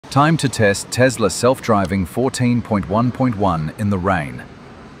Time to test Tesla self-driving 14.1.1 in the rain.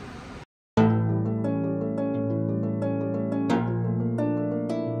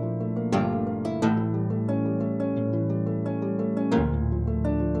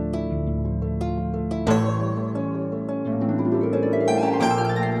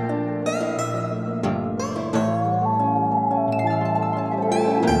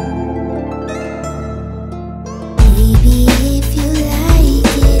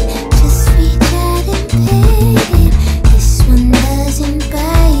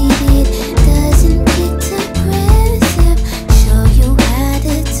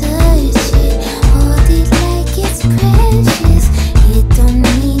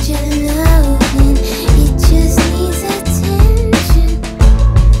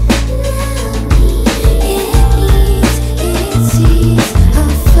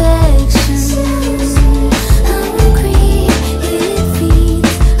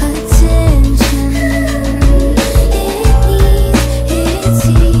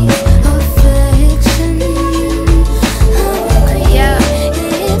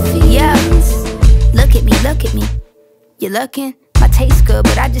 You looking? My taste good,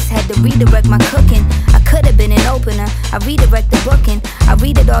 but I just had to redirect my cooking. I could have been an opener, I redirect the booking. I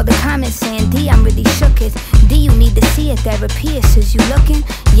read it all the comments saying, D, I'm really shook it. D, you need to see a therapist. Is you looking?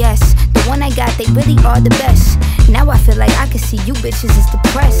 Yes, the one I got, they really are the best. Now I feel like I can see you bitches is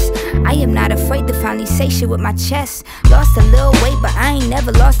depressed. I am not afraid to finally say shit with my chest. Lost a little weight, but I ain't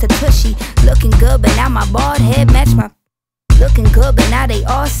never lost a tushy. Looking good, but now my bald head match my... Looking good, but now they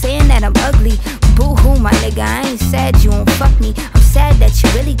all saying that I'm ugly. Boo-hoo, my nigga, I ain't sad you won't fuck me. I'm sad that you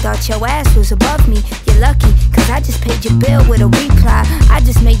really thought your ass was above me. You're lucky, cause I just paid your bill with a reply. I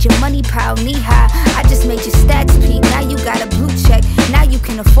just made your money pile knee-high. I just made your stats peak, now you got a blue check. Now you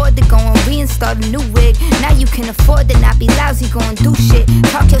can afford to go and reinstall a new wig. Now you can afford to not be lousy, go and do shit.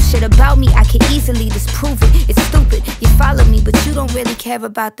 Talk your shit about me, I can easily disprove it. It's stupid, you follow me, but you don't really care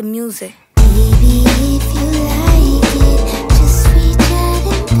about the music. Baby, if you like it, just reach out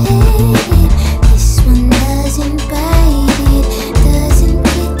and pay it. This one doesn't bite it, doesn't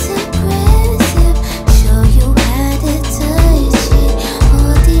get aggressive. Show you how to touch it,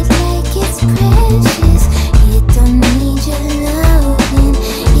 hold it like it's precious. It don't need your loving,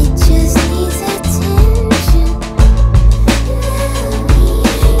 it just needs attention.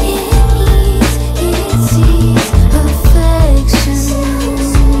 It needs affection.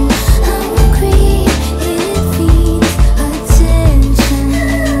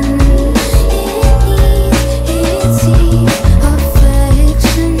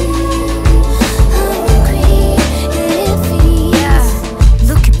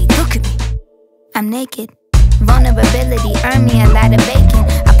 I'm naked. Vulnerability earned me a lot of bacon.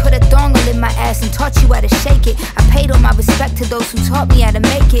 I put a thong in my ass and taught you how to shake it. I paid all my respect to those who taught me how to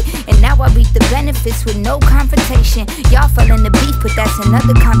make it. And now I reap the benefits with no confrontation. Y'all fell in the beef, but that's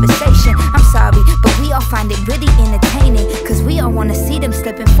another conversation. I'm sorry, but we all find it really entertaining. Cause we all wanna see them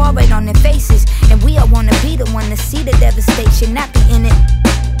slipping forward on their faces. And we all wanna be the one to see the devastation, not be in it.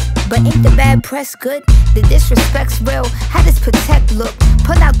 But ain't the bad press good? The disrespect's real. How does protect look?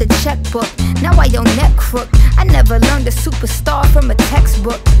 Pull out the checkbook. Now I your neck crook. I never learned a superstar from a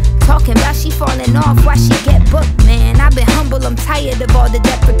textbook. Talking about she falling off, why she get booked, man. I've been humble, I'm tired of all the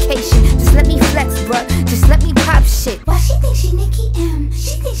deprecation. Just let me flex, bruh, just let me pop shit. Why she think she Nicki M?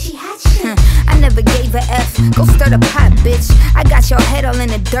 She think she hot shit. I never gave a F, go stir the pot, bitch. I got your head all in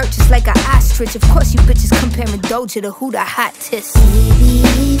the dirt just like an ostrich. Of course you bitches comparing Doja to who the hottest. Baby,